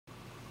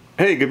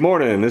Hey, good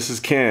morning. This is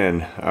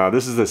Ken.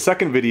 This is the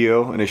second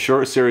video in a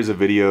short series of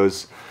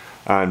videos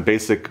on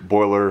basic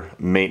boiler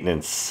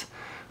maintenance.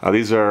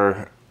 These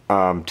are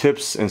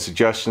tips and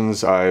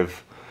suggestions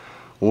I've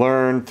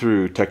learned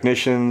through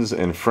technicians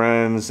and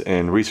friends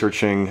and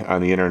researching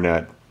on the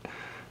internet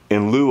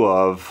in lieu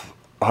of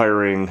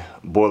hiring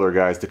boiler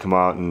guys to come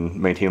out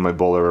and maintain my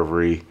boiler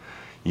every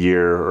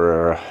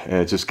year, and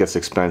it just gets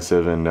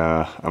expensive, and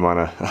I'm on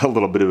a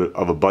little bit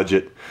of a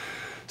budget.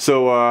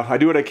 So I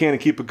do what I can to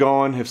keep it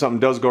going. If something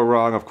does go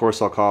wrong, of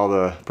course I'll call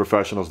the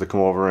professionals to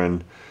come over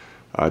and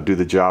do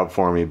the job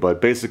for me.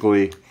 But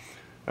basically,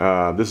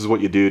 this is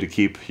what you do to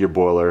keep your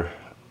boiler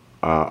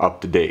up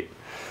to date.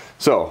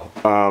 So,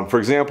 for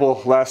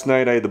example, last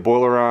night I had the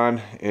boiler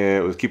on,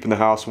 and it was keeping the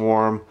house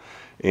warm,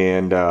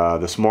 and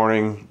this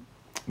morning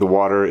the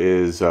water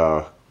is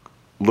a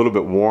little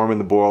bit warm in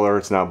the boiler.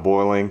 It's not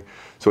boiling,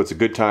 so it's a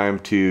good time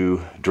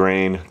to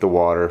drain the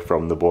water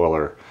from the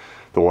boiler.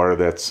 The water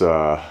that's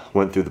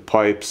went through the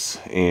pipes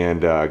and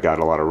got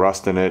a lot of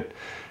rust in it,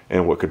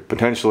 and what could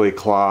potentially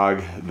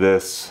clog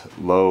this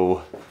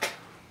low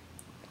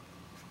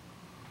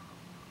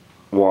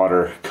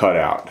water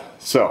cutout.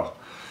 So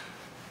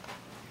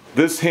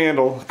this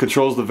handle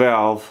controls the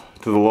valve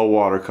to the low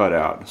water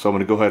cutout. So I'm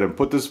going to go ahead and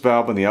put this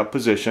valve in the up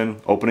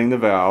position, opening the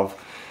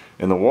valve,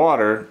 and the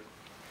water,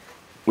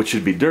 which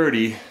should be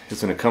dirty,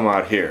 is going to come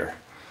out here.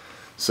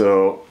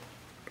 So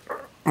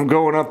I'm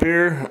going up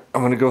here. I'm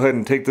going to go ahead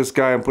and take this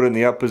guy and put it in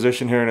the up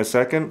position here in a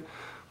second,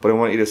 but I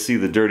want you to see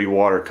the dirty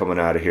water coming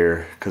out of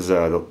here, because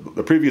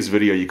the previous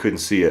video you couldn't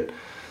see it.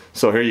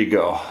 So here you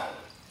go.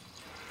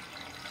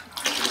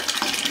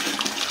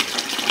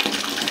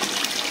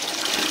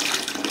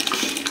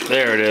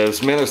 There it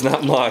is. Man, there's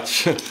not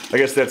much. I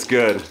guess that's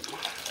good.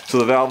 So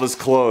the valve is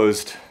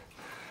closed.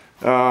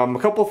 A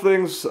couple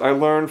things I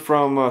learned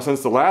from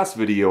since the last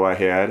video I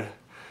had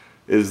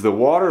is the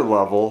water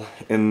level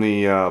in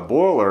the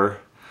boiler.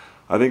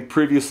 I think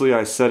previously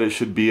I said it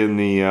should be in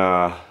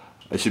the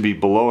it should be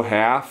below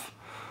half.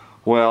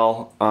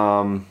 Well,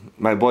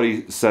 my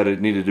buddy said it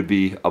needed to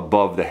be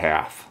above the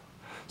half.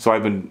 So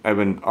I've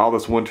been all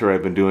this winter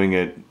I've been doing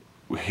it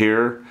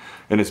here,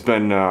 and it's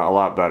been a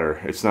lot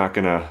better. It's not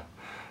gonna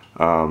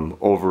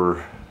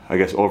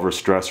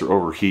overstress or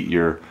overheat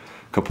your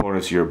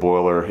components of your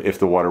boiler if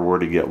the water were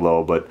to get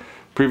low. But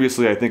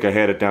previously I think I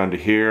had it down to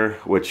here,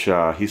 which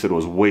he said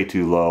was way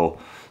too low.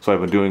 So I've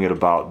been doing it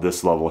about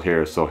this level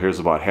here. So here's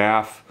about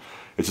half.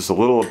 It's just a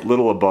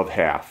little above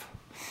half.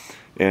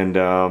 And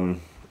the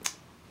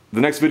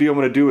next video I'm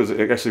going to do is,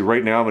 actually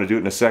right now I'm going to do it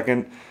in a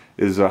second,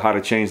 is how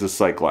to change the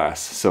sight glass.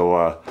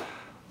 So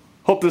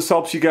hope this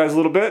helps you guys a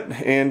little bit.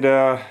 And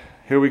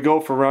here we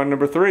go for round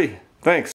number 3. Thanks.